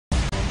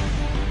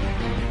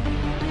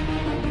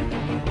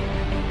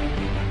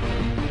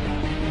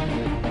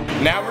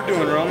Now we're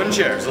doing Roman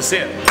chairs. Let's see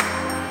it.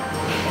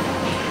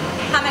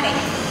 How many?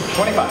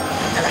 25.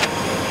 Okay.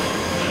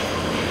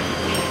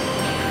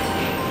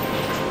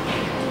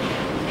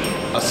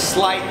 A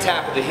slight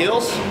tap of the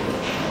heels,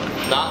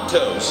 not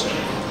toes.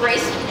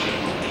 Graceful.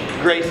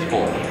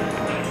 Graceful.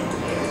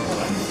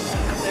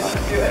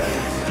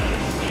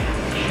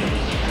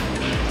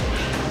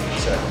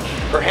 So,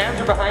 her hands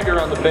are behind her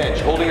on the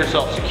bench, holding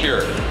herself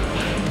secure.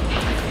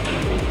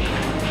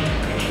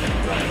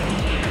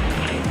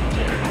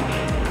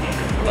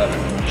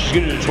 11. She's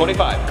gonna do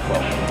 25.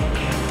 12.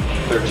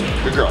 13.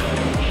 Good girl.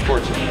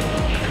 14.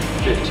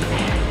 15.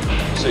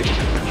 16.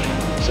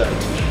 17.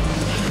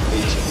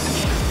 18.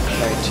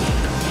 19.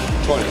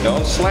 20.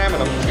 Don't slam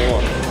them.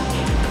 21.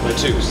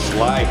 22.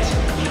 Slight.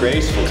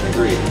 Graceful.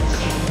 23.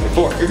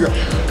 24. Good girl.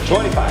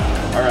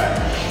 25. All right.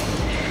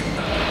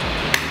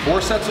 4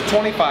 sets of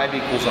 25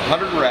 equals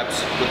 100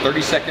 reps with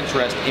 30 seconds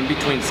rest in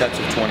between sets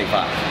of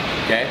 25.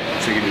 Okay?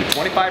 So you can do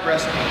 25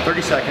 rest,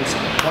 30 seconds,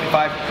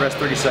 25 rest,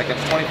 30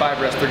 seconds, 25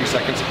 rest, 30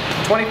 seconds,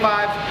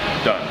 25,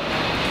 done.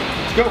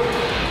 Let's go.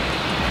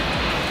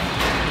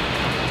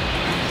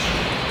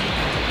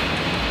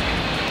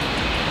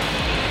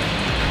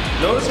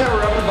 Notice how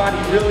her upper body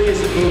really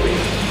isn't moving.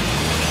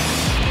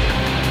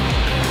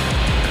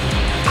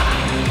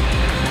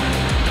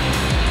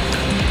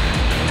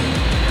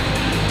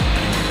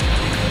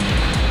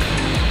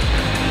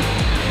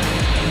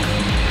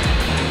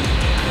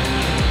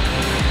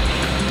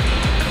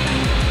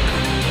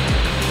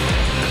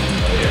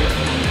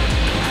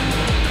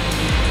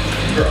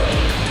 Girl.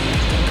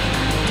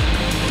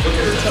 Look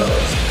at her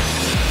toes.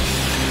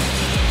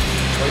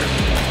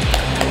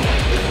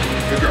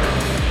 Good girl.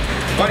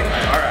 25,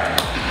 all right.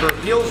 Her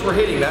heels were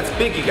hitting, that's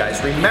big, you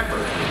guys. Remember,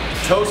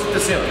 toes at the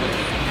ceiling.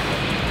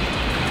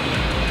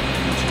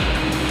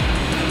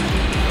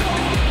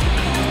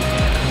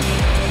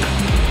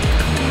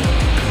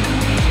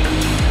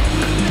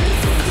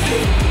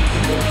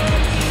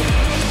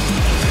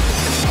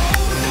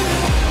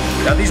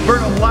 Now these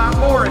burn a lot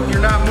more if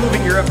you're not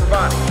moving your upper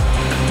body.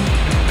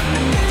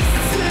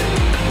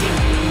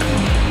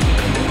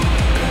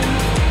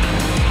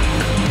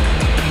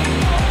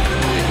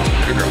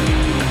 Good girl.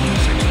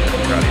 6,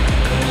 proud of you.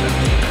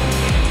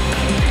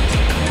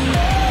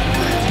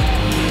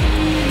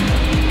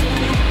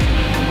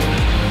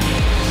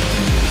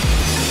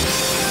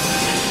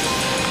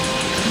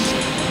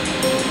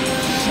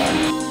 7.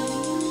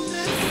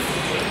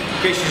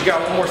 Okay, she's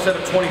got one more set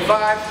of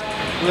 25.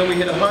 And then we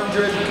hit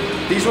 100.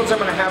 These ones I'm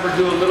gonna have her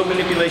do a little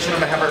manipulation. I'm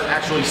gonna have her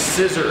actually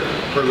scissor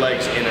her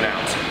legs in and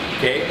out.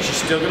 Okay,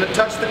 she's still gonna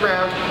touch the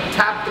ground,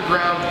 tap the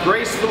ground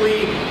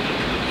gracefully,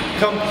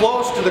 come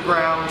close to the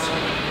ground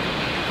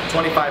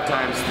 25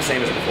 times, the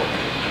same as before.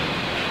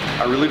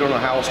 I really don't know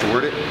how else to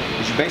word it.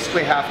 But you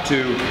basically have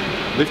to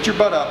lift your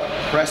butt up,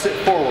 press it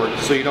forward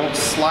so you don't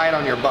slide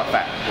on your butt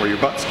fat or your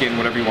butt skin,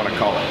 whatever you want to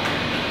call it.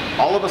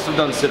 All of us have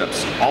done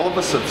sit-ups. All of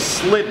us have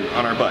slidden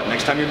on our butt.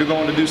 Next time you're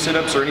going to do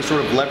sit-ups or any sort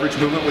of leverage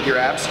movement with your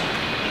abs,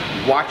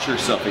 watch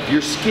yourself. If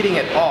you're skidding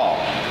at all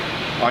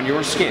on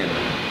your skin,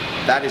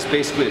 that is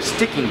basically a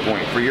sticking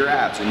point for your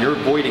abs and you're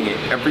avoiding it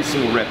every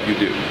single rep you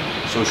do.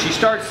 So as she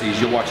starts these,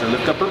 you'll watch her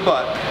lift up her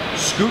butt,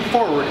 scoot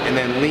forward, and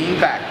then lean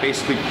back,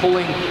 basically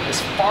pulling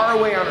as far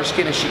away on her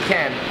skin as she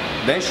can.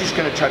 Then she's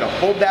gonna try to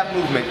hold that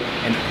movement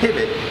and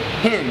pivot,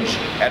 hinge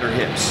at her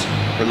hips.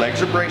 Her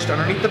legs are braced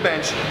underneath the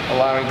bench,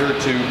 allowing her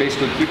to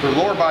basically keep her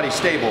lower body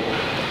stable.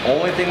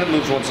 Only thing that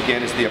moves once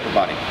again is the upper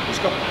body. Let's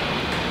go.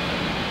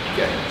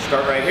 Okay,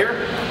 start right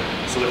here.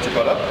 So lift your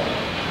butt up,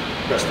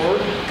 press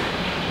forward,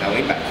 now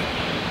lean back.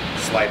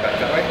 Slide back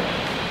that way.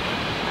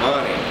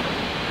 Honey.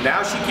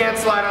 Now she can't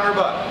slide on her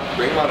butt.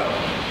 Bring them on up.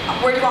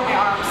 Where do you want my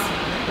arms?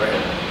 Right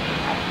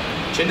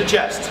here. Chin to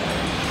chest.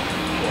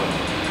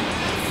 1.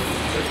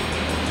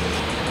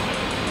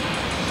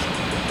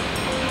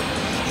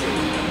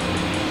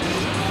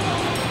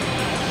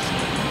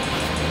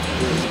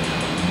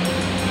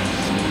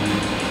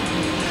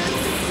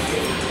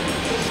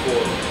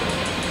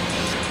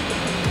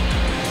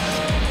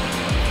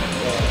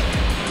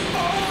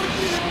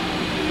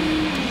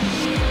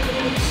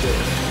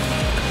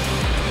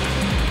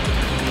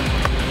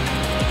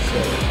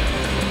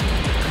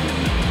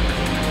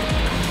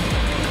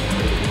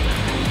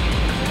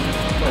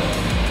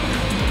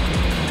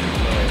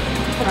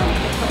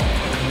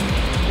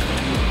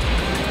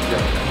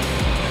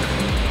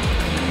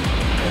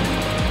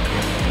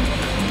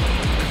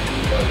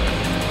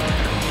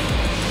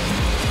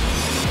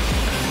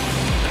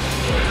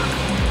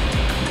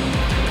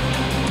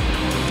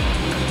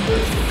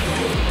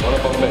 1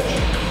 up on the bench.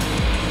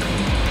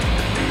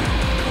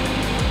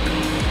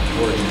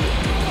 40.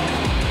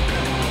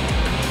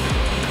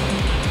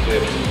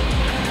 50.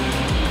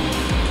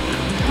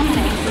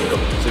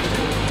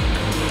 60.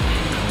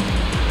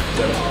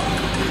 70.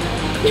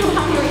 You know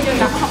how many are you doing?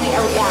 Not how many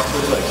are we at?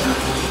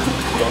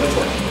 Go on to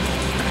 20.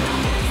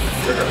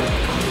 Trigger.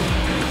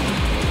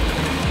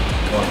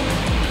 1.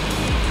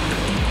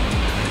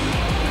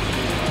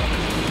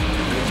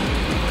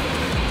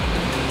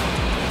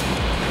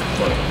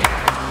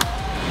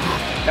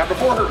 Now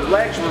before her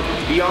legs were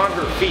beyond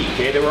her feet,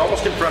 okay? They were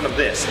almost in front of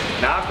this.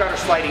 Now I've got her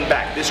sliding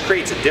back. This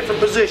creates a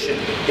different position,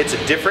 it's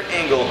a different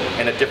angle,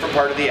 and a different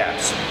part of the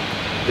abs.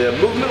 The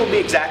movement will be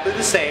exactly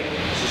the same.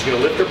 She's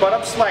gonna lift her butt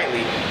up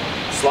slightly,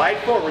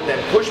 slide forward,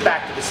 then push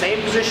back to the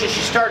same position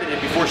she started in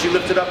before she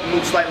lifted up and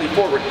moved slightly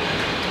forward.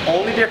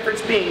 Only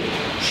difference being,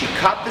 she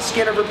caught the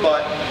skin of her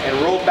butt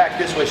and rolled back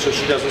this way so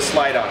she doesn't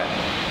slide on it.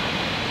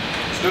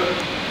 Let's do it.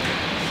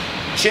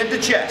 Chin to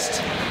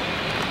chest.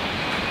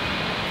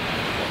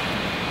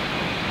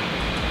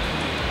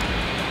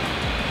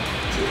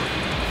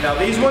 Now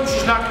these ones,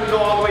 she's not going to go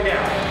all the way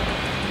down.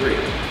 3,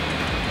 4,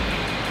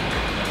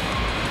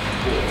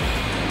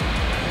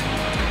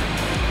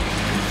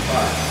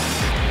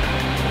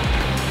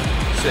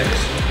 5, 6,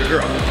 good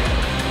girl.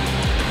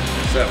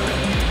 7,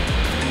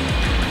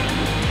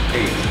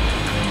 8,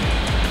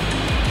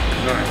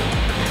 9,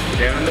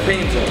 down in the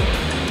pain zone.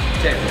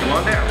 10, come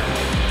on down.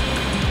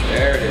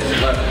 There it is,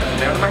 11,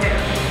 down to my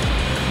hand.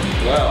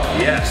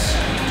 12, yes.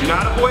 Do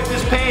not avoid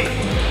this pain.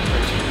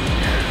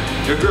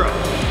 13, good girl.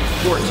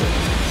 14.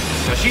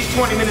 Now she's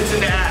 20 minutes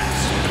into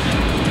abs.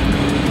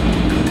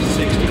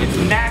 60. It's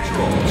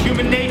natural. It's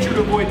human nature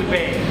to avoid the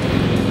pain.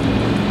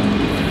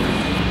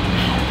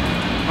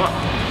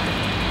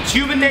 It's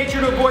human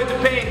nature to avoid the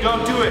pain.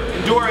 Don't do it.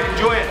 Endure it.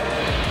 Enjoy it.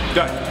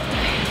 Done.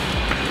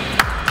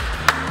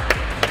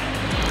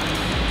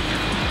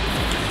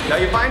 Now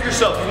you find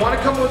yourself, you want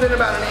to come within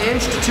about 1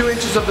 inch to 2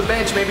 inches of the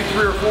bench, maybe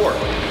 3 or 4.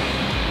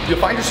 You'll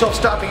find yourself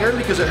stopping early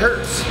because it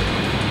hurts.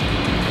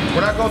 We're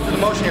not going through the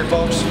motion here,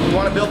 folks. We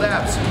want to build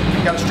abs.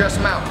 You gotta stress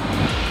them out.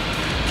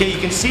 Okay, you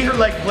can see her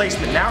leg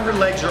placement. Now her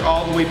legs are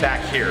all the way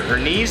back here. Her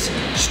knees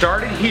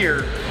started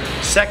here,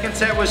 second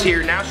set was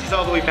here, now she's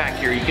all the way back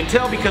here. You can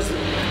tell because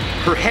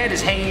her head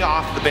is hanging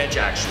off the bench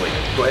actually.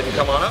 Go ahead and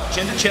come on up,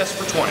 chin to chest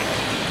for 20.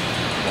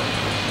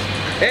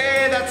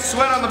 Hey, that's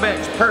sweat on the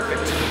bench,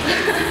 perfect.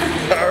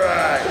 All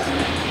right.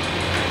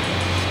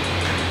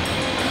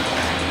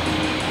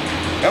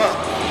 Come on.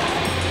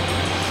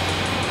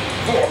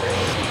 4.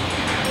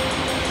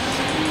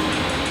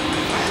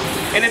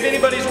 And if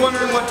anybody's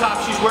wondering what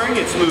top she's wearing,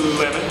 it's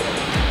Lululemon.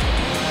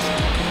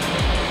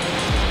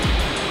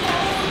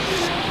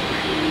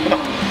 Come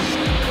on.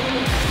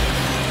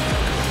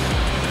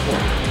 4,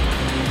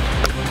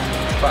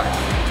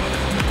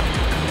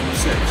 5,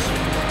 6,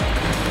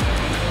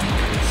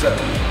 7,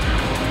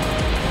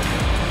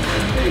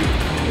 8,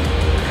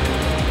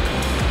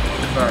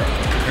 9,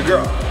 good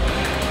girl.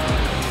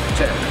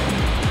 10,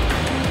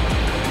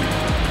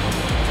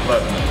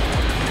 11,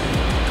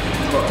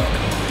 12,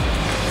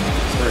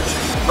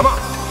 13. Come on.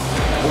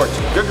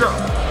 14. Good girl.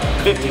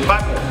 15.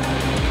 5 more.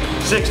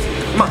 16.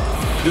 Come on.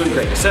 Doing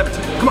great. 17.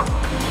 Come on.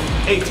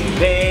 18.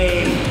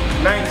 Pain.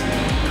 19.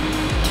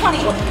 20.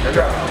 Good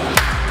girl.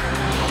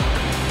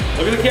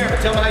 Look at the camera.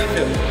 Tell me how you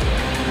feel.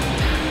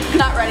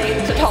 Not ready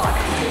to talk.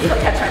 So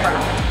catch my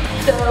breath.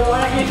 So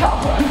why don't you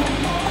talk one?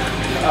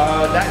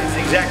 That is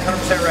the exact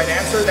 100% right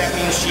answer. That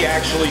means she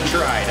actually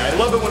tried. I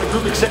love it when a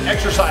group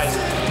exercise.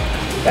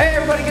 Hey,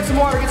 everybody get some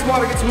water, get some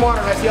water, get some water.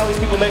 And I see all these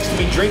people next to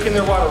me drinking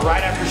their water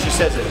right after she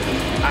says it.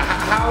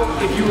 How,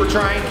 if you were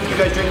trying, can you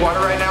guys drink water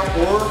right now?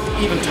 Or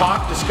even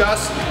talk,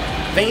 discuss,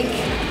 think?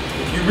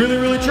 If you really,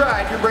 really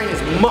tried, your brain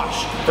is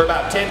mush for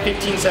about 10,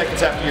 15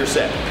 seconds after your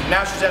set.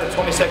 Now she's at a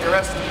 20-second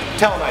rest.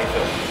 Tell them how you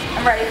feel.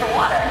 I'm ready for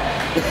water.